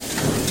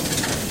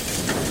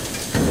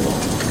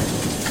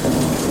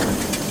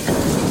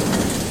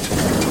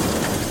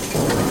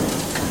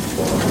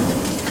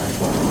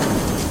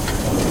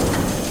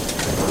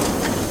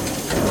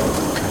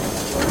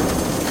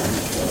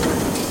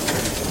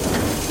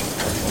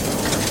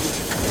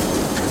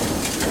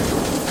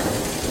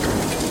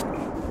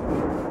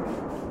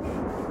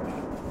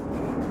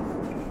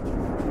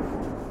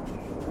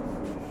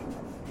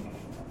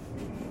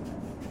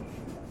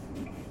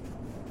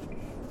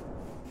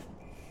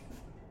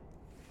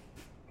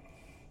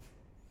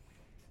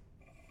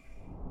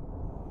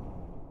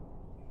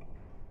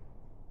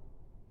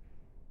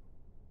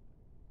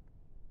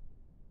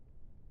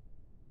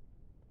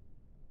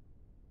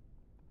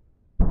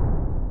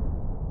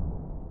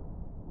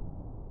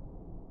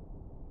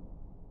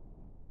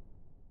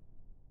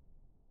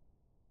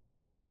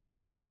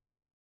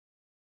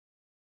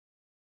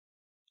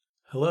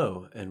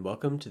Hello, and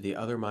welcome to the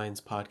Other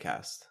Minds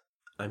podcast.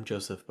 I'm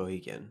Joseph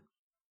Bohegan.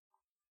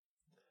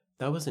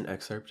 That was an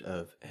excerpt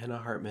of Hanna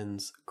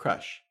Hartman's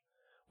Crush,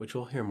 which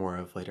we'll hear more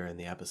of later in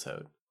the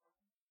episode.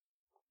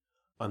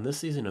 On this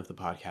season of the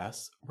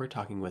podcast, we're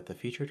talking with the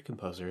featured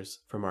composers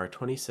from our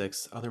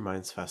 26th Other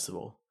Minds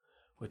Festival,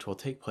 which will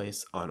take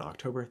place on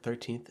October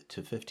 13th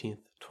to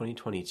 15th,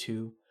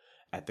 2022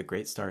 at the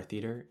Great Star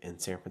Theater in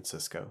San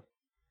Francisco.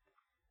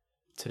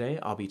 Today,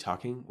 I'll be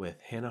talking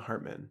with Hanna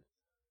Hartman.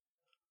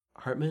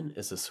 Hartman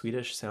is a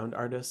Swedish sound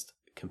artist,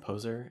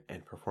 composer,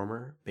 and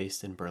performer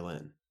based in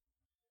Berlin.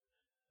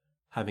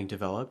 Having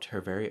developed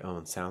her very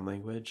own sound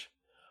language,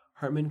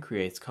 Hartman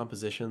creates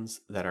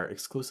compositions that are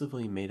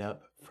exclusively made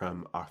up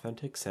from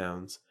authentic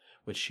sounds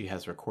which she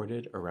has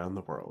recorded around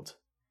the world.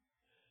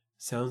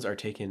 Sounds are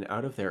taken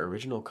out of their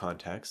original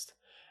context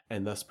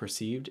and thus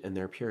perceived in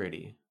their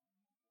purity.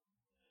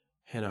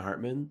 Hanna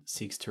Hartman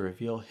seeks to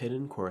reveal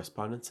hidden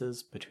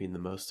correspondences between the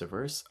most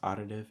diverse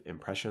auditive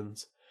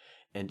impressions,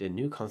 and in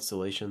new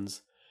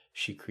constellations,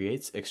 she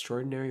creates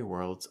extraordinary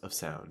worlds of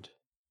sound.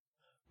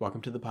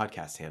 Welcome to the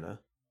podcast, Hanna.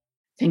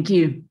 Thank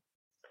you.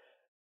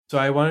 So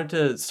I wanted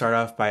to start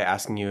off by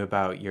asking you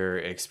about your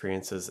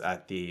experiences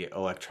at the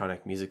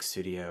electronic music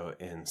studio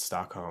in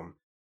Stockholm.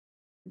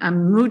 I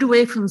moved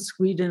away from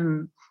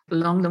Sweden a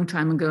long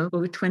time ago,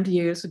 over 20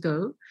 years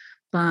ago,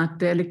 but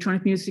the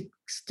electronic music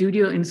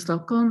studio in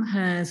Stockholm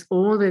has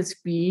always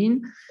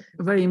been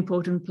a very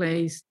important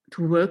place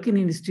to work in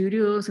the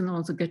studios and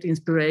also get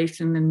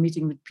inspiration and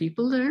meeting with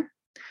people there.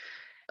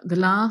 The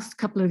last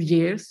couple of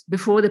years,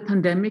 before the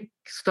pandemic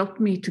stopped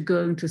me to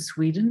go into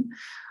Sweden,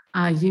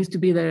 I used to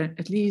be there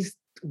at least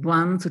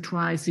once or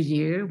twice a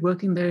year,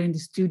 working there in the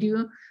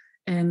studio.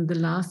 And the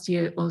last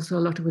year, also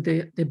a lot with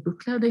the book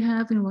club they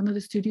have in one of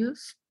the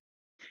studios.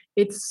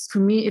 For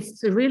me,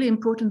 it's a really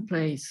important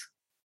place.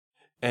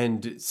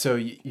 And so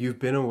you've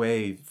been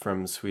away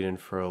from Sweden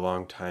for a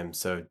long time.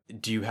 So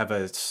do you have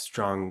a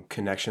strong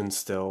connection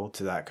still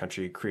to that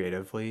country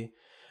creatively?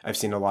 I've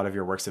seen a lot of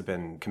your works have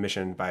been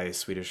commissioned by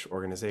Swedish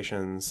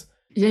organizations.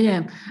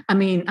 Yeah. I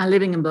mean, I'm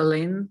living in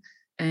Berlin,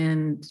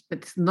 but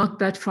it's not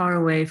that far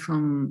away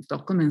from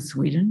Stockholm and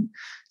Sweden.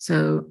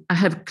 So I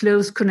have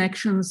close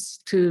connections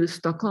to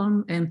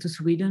Stockholm and to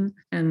Sweden,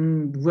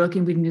 and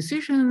working with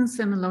musicians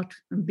and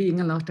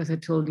being a lot, as I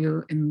told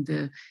you, in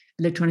the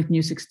electronic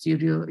music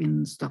studio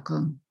in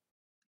Stockholm.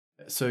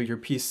 So your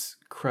piece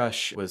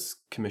Crush was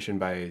commissioned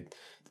by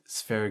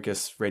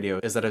Sveriges Radio.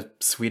 Is that a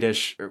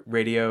Swedish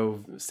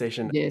radio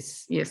station?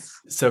 Yes.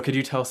 So could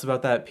you tell us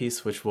about that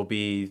piece, which will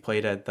be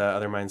played at the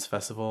Other Minds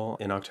Festival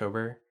in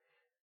October?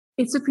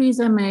 It's a piece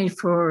I made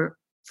for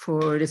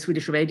the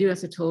Swedish radio,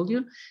 as I told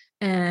you.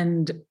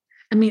 And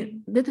I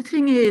mean, the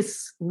thing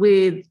is,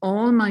 with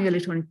all my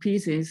electronic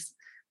pieces,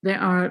 they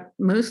are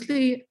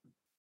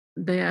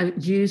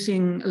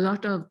using a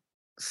lot of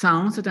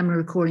sounds that I'm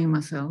recording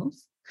myself.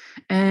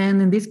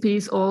 And in this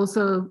piece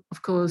also,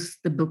 of course,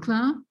 the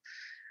bookla.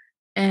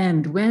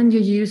 And when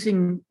you're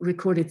using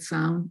recorded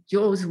sound,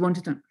 you always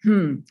want to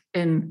know,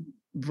 and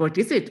what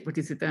is it? What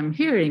is it I'm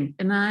hearing?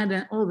 And I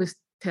then always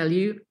tell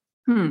you,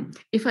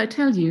 if I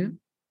tell you,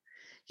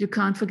 you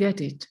can't forget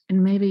it.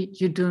 And maybe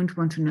you don't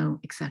want to know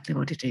exactly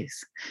what it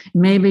is.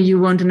 Maybe you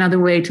want another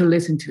way to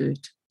listen to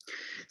it.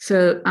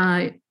 So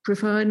I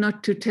prefer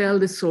not to tell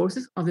the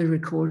sources of the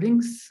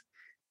recordings,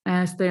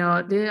 as they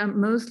are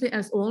mostly,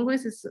 as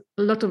always, it's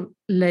a lot of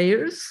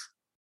layers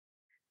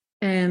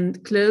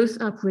and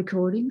close-up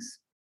recordings.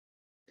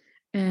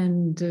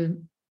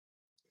 And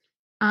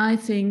I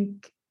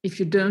think if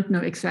you don't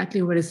know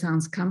exactly where the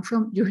sounds come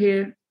from, you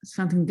hear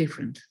something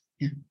different.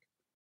 Yeah.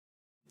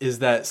 Is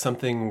that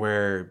something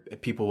where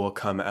people will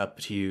come up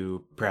to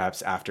you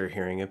perhaps after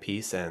hearing a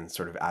piece and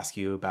sort of ask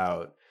you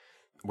about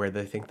where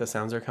they think the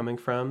sounds are coming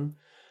from?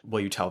 Will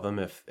you tell them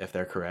if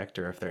they're correct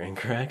or if they're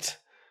incorrect?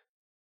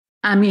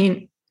 I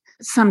mean,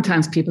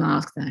 sometimes people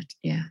ask that,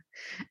 yeah.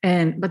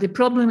 But the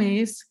problem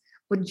is,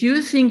 what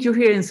you think you're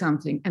hearing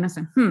something, and I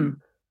say,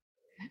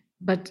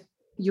 but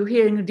you're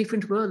hearing a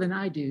different word than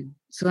I do.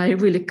 So I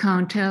really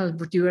can't tell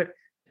what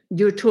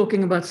you're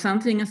talking about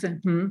something. I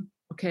said,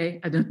 okay,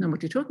 I don't know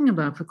what you're talking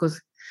about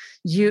because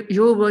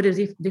your word is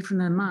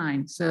different than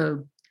mine.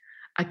 So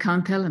I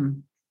can't tell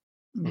them.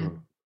 Yeah.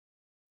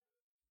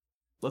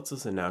 Let's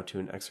listen now to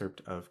an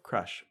excerpt of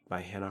Crush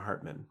by Hanna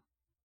Hartman.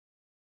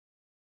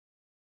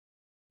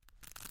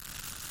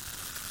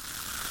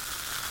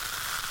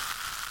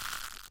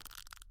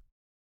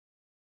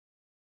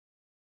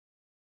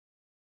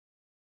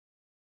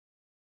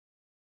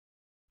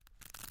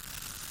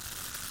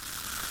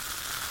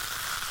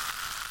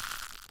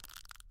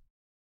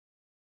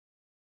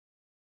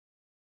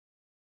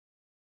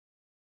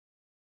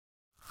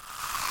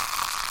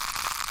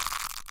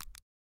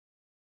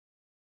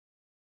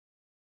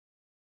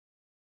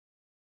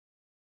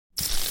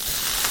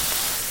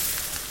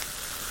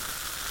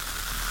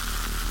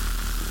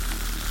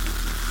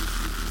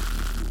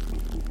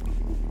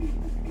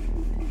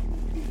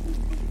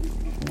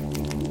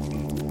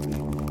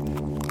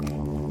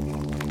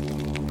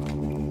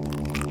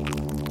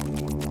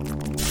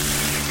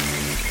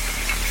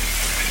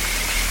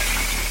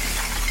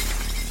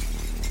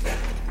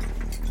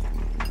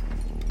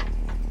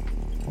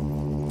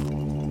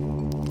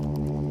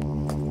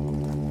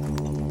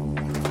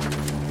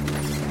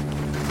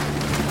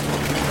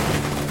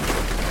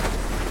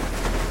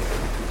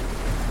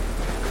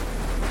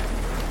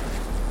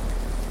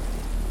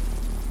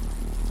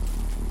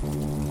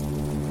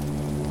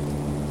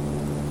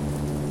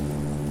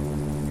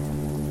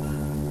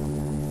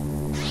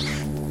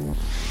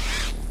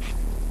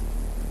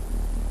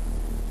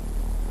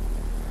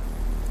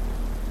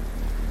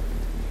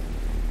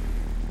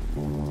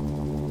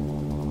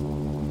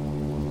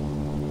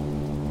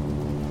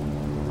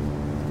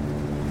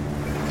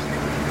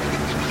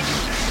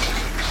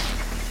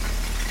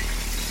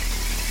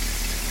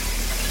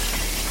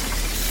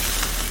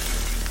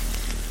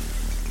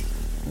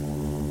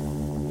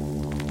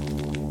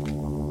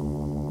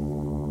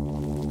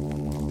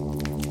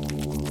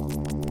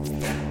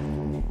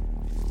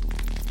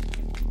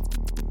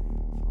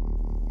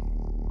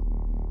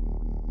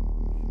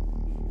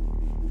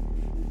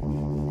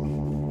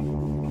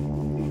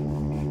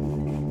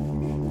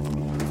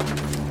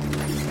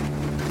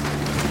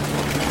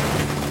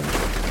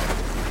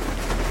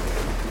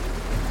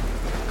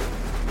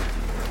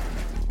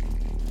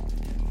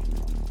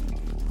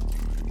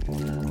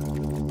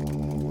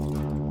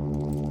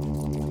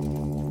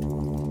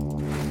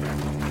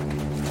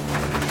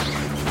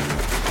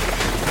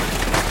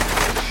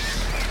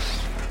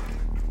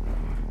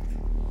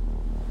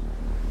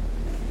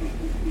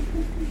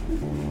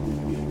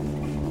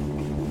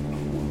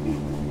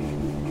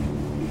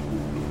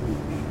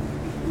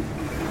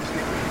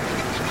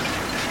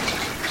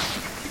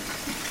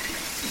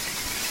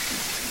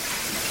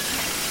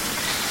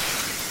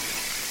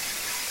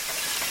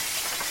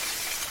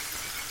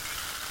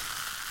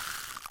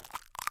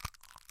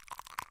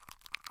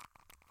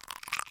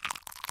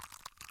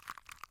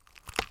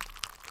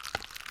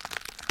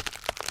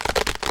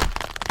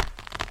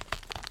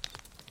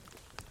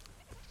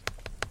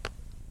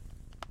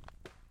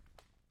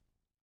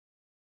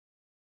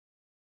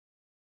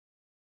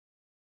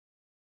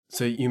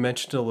 So you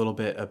mentioned a little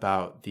bit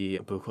about the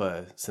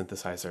Buchla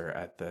synthesizer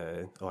at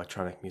the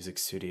Electronic Music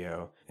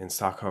Studio in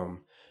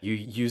Stockholm. You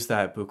use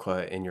that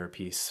Buchla in your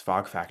piece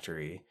Fog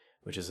Factory,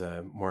 which is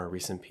a more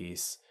recent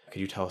piece. Could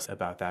you tell us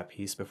about that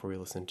piece before we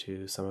listen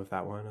to some of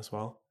that one as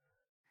well?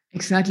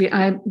 Exactly.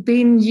 I've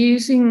been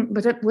using,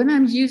 but when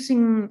I'm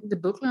using the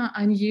Buchla,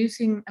 I'm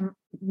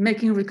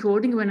making a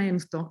recording when I'm in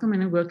Stockholm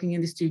and I'm working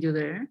in the studio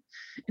there.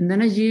 And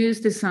then I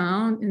use the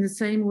sound in the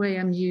same way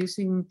I'm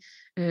using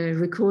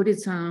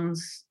recorded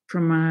sounds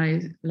from my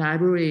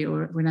library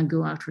or when I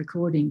go out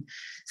recording.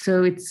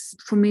 So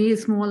for me,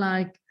 it's more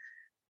like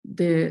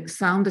the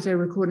sound that I'm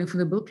recording for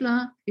the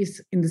Buchla is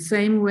in the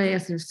same way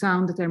as the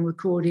sound that I'm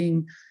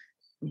recording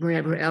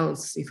wherever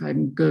else, if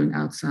I'm going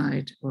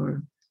outside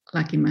or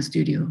like in my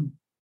studio.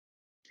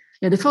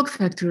 Yeah, the Fog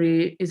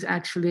Factory is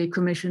actually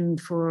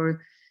commissioned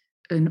for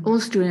an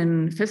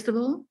Austrian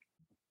festival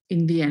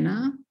in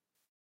Vienna.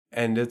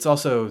 And it's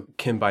also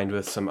combined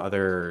with some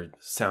other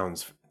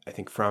sounds, I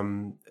think,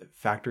 from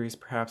factories,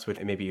 perhaps, which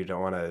maybe you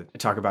don't want to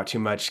talk about too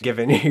much,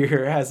 given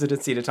your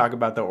hesitancy to talk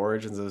about the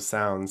origins of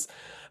sounds.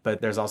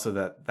 But there's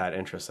also that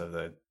interest of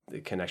the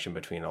connection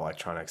between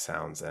electronic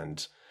sounds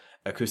and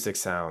acoustic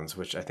sounds,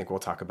 which I think we'll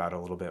talk about a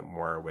little bit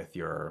more with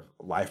your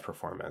live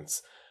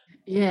performance.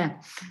 Yeah,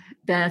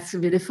 that's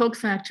with the Fog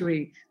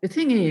Factory. The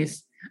thing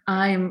is,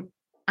 I've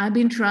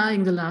been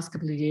trying the last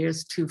couple of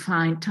years to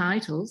find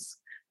titles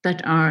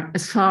that are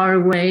as far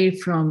away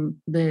from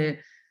the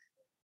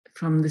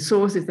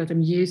sources that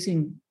I'm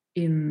using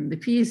in the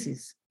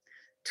pieces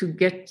to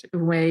get a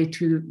way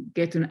to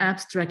get an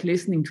abstract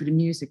listening to the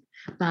music.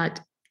 But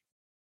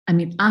I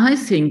mean, I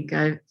think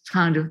I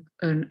found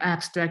an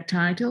abstract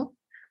title,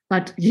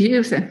 but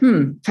you say,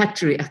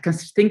 factory, I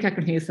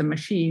can hear some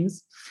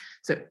machines.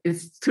 So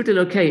it's totally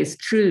okay, it's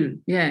true.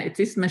 Yeah, it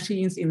is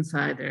machines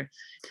inside there.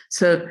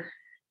 So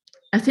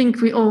I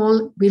think we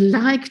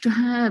like to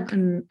have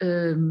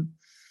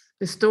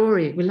a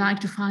story. We like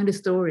to find a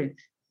story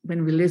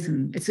when we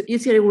listen. It's an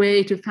easier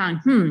way to find,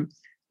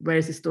 where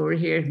is the story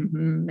here?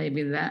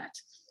 Maybe that.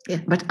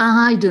 Yeah, but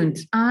I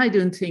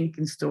don't think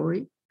in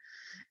story.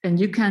 And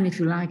you can if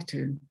you like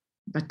to,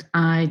 but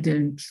I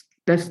don't.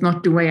 That's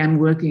not the way I'm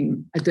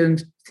working. I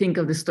don't think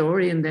of the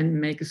story and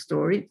then make a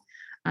story.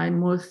 I'm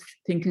more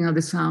thinking of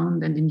the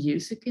sound and the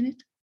music in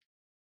it.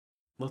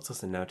 Let's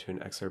listen now to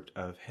an excerpt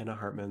of Hanna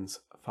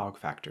Hartman's Fog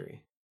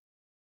Factory.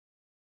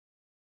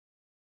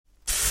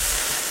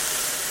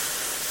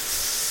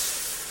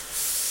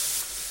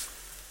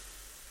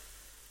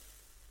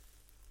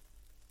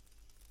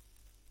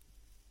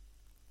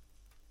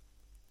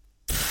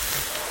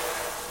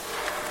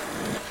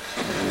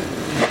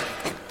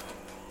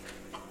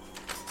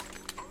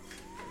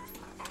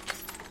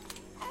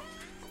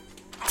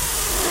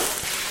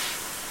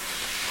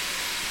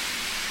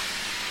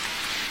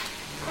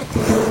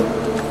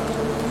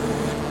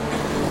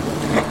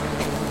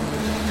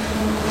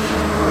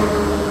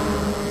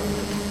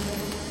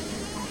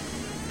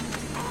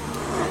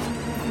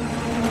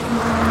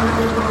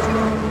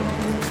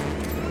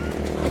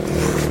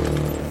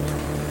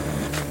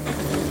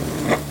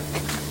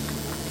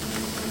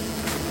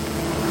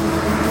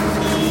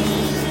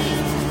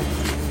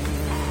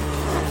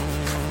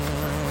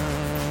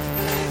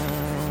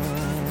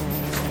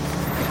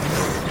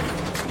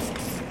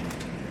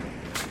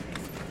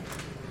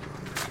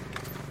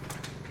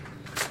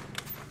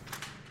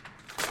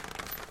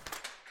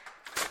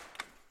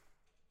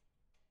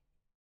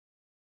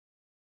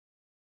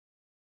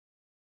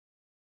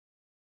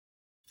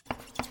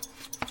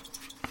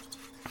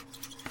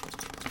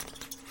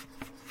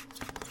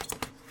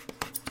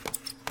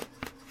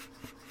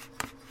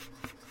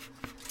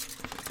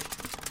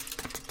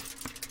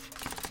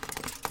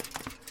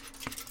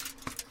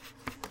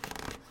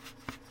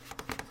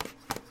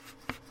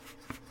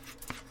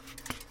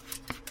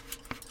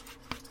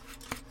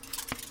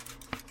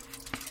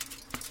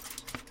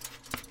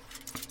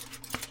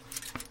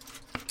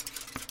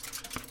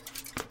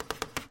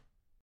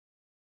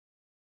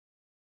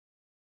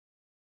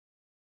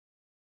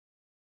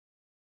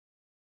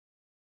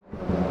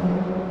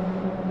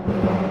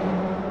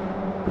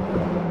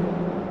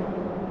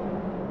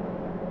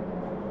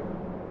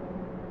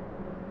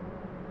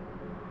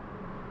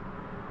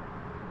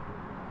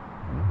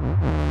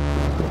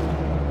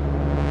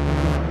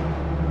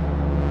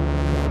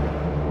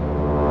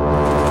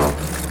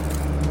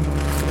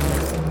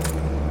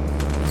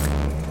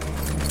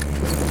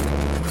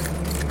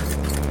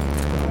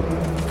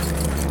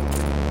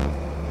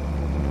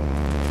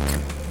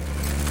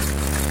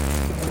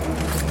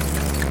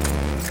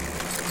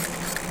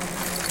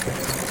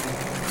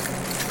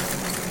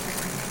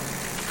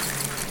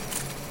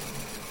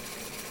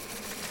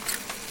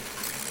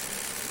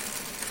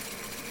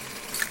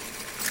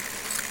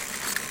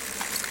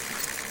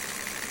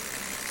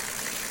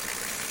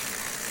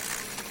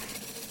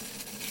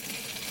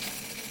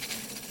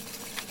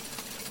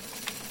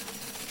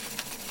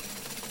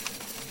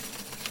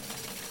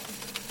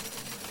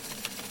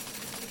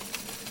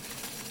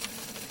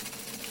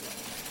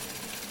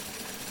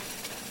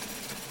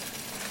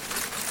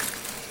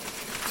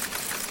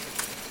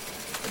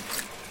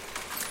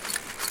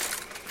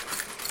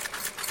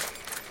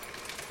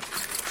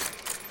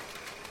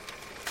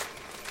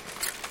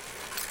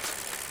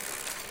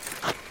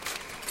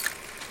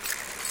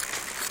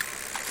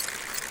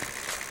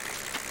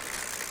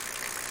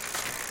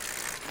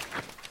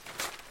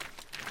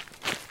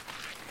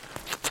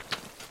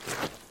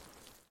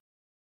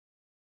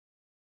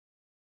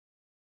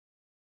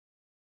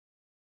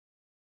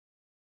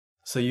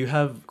 So you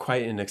have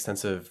quite an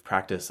extensive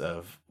practice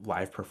of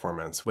live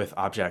performance with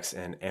objects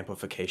and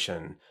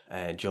amplification,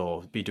 and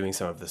you'll be doing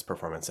some of this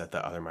performance at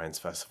the Other Minds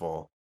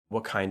Festival.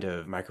 What kind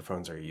of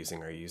microphones are you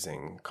using? Are you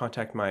using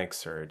contact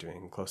mics or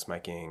doing close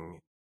miking?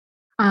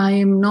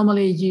 I'm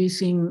normally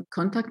using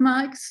contact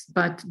mics,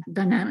 but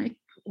dynamic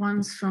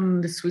ones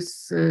from the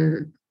Swiss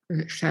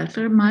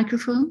shelter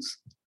microphones,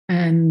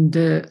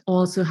 and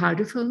also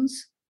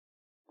hydrophones.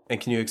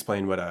 And can you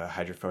explain what a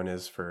hydrophone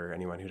is for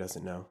anyone who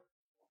doesn't know?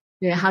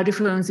 Yeah,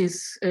 hydrophones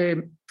is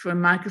for a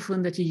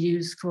microphone that you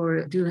use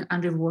for doing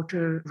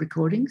underwater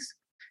recordings.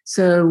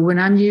 So when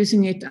I'm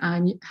using it,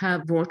 I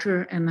have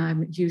water and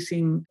I'm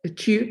using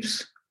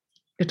tubes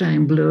that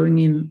I'm blowing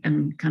in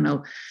and kind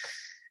of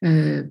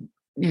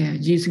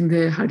using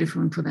the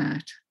hydrophone for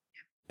that.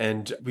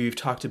 And we've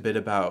talked a bit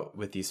about,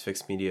 with these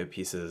fixed media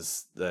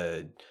pieces,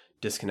 the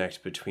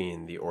disconnect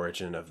between the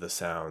origin of the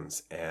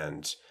sounds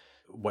and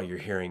what you're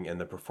hearing in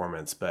the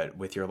performance. But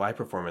with your live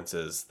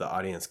performances, the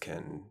audience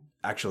can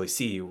actually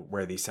see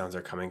where these sounds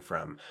are coming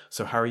from.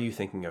 So how are you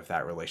thinking of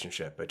that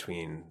relationship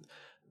between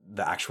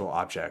the actual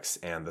objects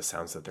and the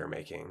sounds that they're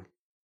making?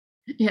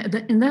 Yeah,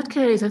 in that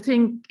case, I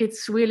think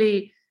it's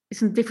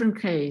a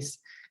different case.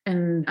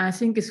 And I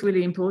think it's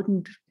really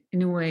important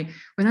in a way.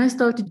 When I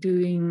started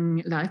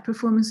doing live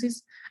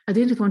performances, I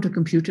didn't want a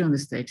computer on the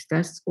stage.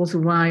 That's also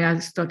why I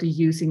started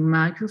using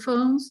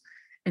microphones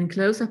and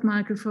close-up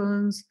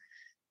microphones,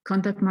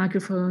 contact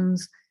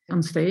microphones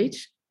on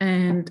stage.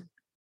 And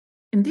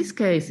in this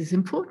case, it's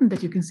important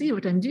that you can see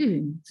what I'm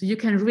doing. So you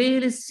can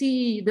really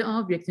see the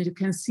object that you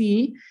can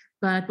see,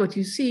 but what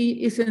you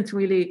see isn't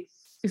really,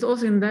 it's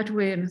also in that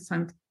way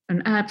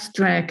an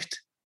abstract,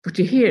 what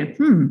you hear.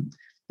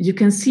 You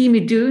can see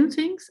me doing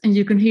things and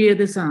you can hear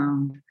the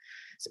sound.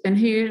 And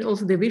here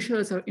also the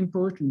visuals are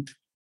important,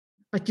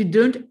 but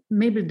you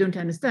maybe don't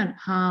understand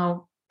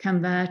how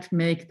can that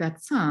make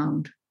that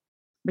sound.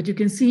 But you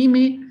can see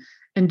me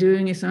and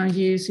doing is I'm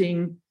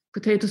using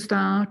potato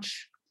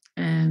starch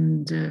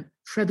and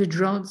threaded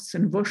rods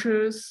and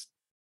washers.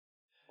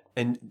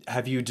 And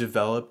have you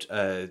developed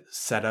a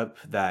setup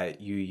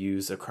that you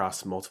use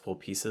across multiple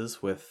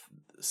pieces with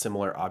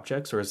similar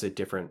objects, or is it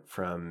different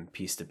from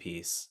piece to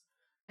piece?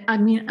 I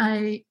mean,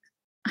 I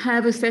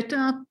have a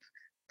setup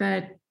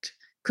that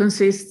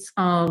consists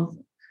of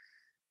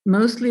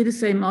mostly the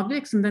same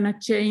objects, and then I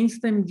change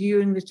them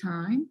during the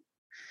time.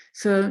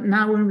 So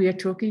now when we are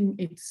talking,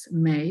 it's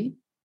May.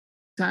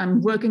 So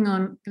I'm working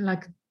on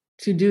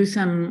to do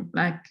some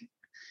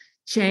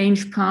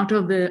change part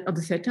of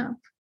the setup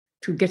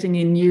to getting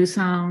in new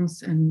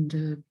sounds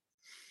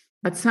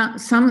but some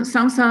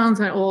sounds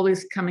are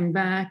always coming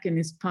back and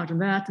it's part of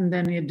that, and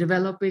then you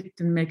develop it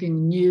and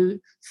making new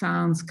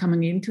sounds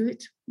coming into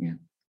it. Yeah.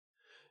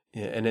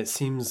 Yeah, and it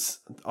seems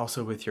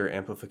also with your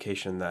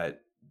amplification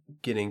that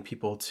getting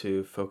people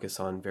to focus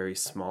on very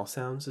small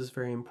sounds is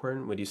very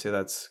important. Would you say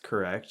that's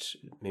correct?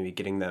 Maybe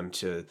getting them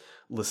to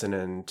listen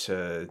in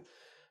to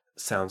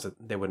sounds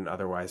that they wouldn't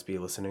otherwise be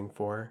listening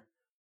for?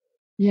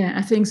 Yeah,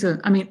 I think so.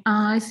 I mean,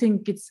 I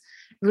think it's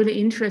really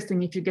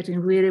interesting if you're getting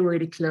really,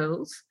 really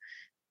close.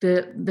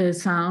 The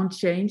sound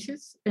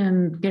changes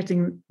and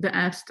getting the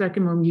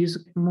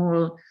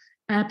more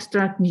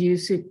abstract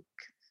music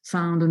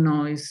sound or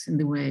noise in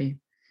the way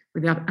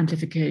without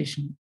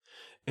amplification.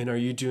 And are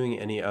you doing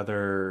any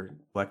other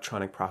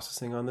electronic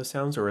processing on the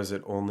sounds, or is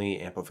it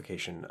only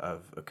amplification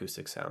of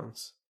acoustic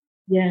sounds?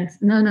 Yes.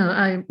 No.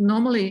 I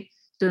normally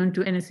don't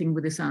do anything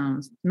with the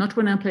sounds. Not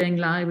when I'm playing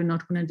live and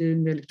not when I'm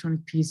doing the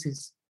electronic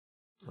pieces.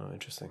 Oh,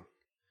 interesting.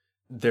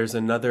 There's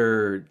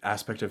another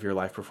aspect of your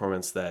live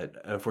performance that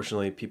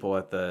unfortunately people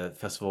at the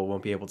festival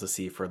won't be able to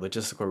see for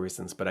logistical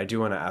reasons, but I do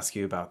want to ask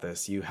you about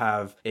this. You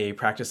have a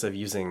practice of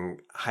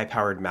using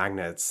high-powered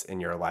magnets in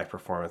your live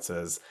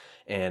performances,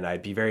 and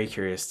I'd be very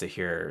curious to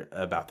hear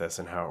about this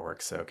and how it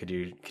works. So could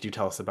you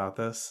tell us about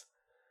this?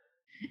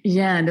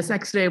 Yeah, and that's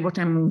actually what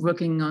I'm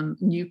working on,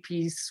 new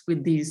piece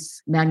with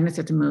these magnets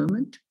at the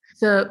moment.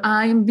 So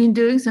I've been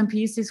doing some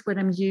pieces where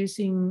I'm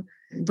using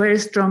very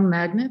strong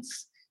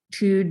magnets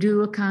to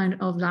do a kind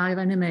of live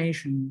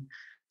animation.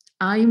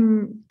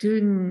 I'm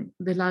doing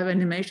the live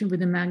animation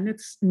with the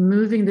magnets,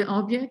 moving the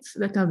objects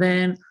that are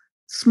then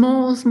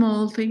small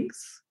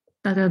things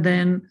that are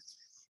then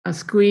a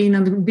screen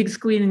and a big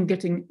screen and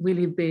getting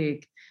really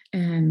big.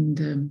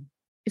 And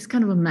it's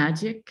kind of a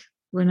magic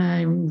when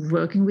I'm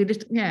working with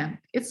it. Yeah,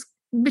 it's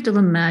a bit of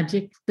a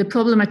magic. The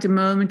problem at the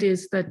moment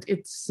is that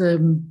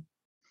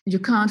you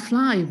can't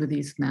fly with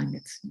these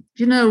magnets.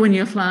 You know, when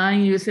you're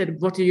flying, you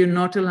said, what are you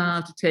not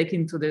allowed to take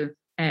into the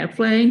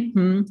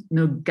airplane?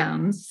 No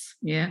guns,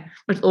 yeah,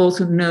 but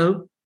also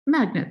no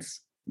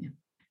magnets. Yeah.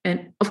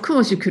 And of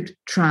course, you could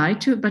try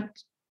to, but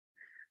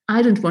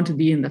I don't want to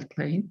be in that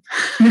plane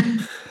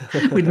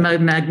with my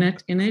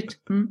magnet in it.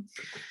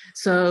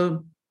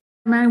 So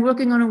I'm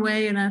working on a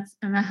way, and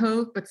I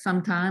hope at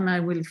some time I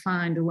will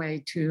find a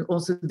way to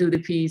also do the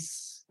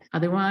piece.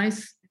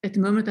 Otherwise, at the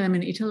moment I'm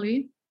in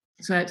Italy,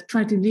 so I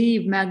try to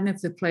leave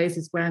magnets at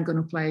places where I'm going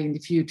to play in the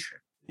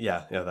future.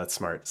 Yeah, that's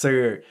smart. So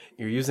you're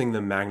using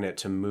the magnet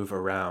to move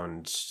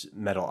around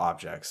metal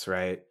objects,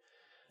 right?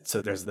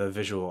 So there's the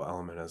visual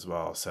element as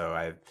well.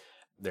 So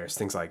there's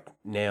things like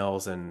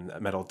nails and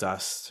metal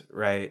dust,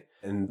 right?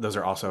 And those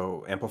are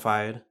also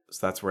amplified.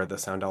 So that's where the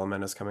sound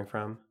element is coming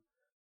from.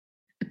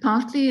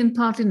 Partly and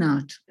partly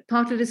not.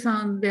 Partly the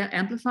sound, they're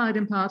amplified,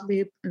 and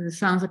partly the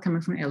sounds are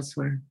coming from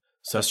elsewhere.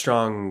 So a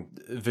strong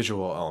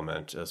visual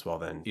element as well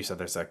then. You said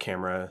there's a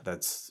camera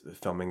that's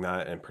filming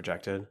that and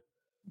projected?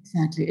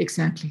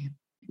 Exactly.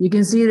 You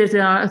can see that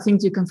I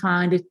think you can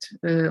find it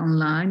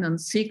online on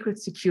Secret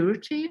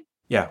Security.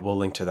 Yeah, we'll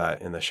link to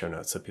that in the show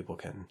notes so people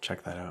can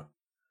check that out.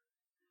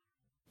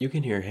 You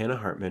can hear Hanna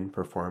Hartman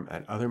perform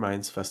at Other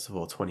Minds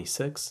Festival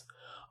 26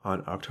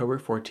 on October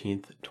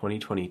 14th,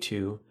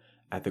 2022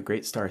 at the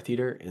Great Star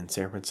Theater in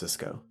San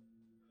Francisco.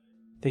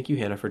 Thank you,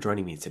 Hanna, for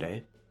joining me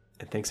today,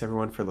 and thanks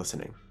everyone for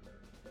listening.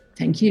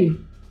 Thank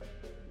you.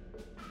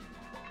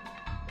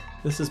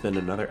 This has been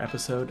another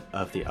episode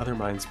of the Other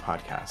Minds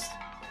podcast,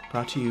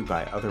 brought to you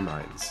by Other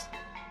Minds.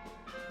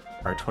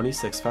 Our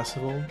 26th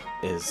festival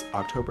is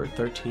October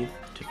 13th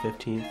to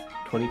 15th,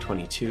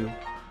 2022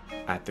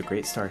 at the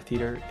Great Star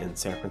Theater in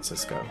San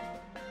Francisco.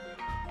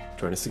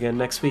 Join us again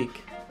next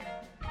week.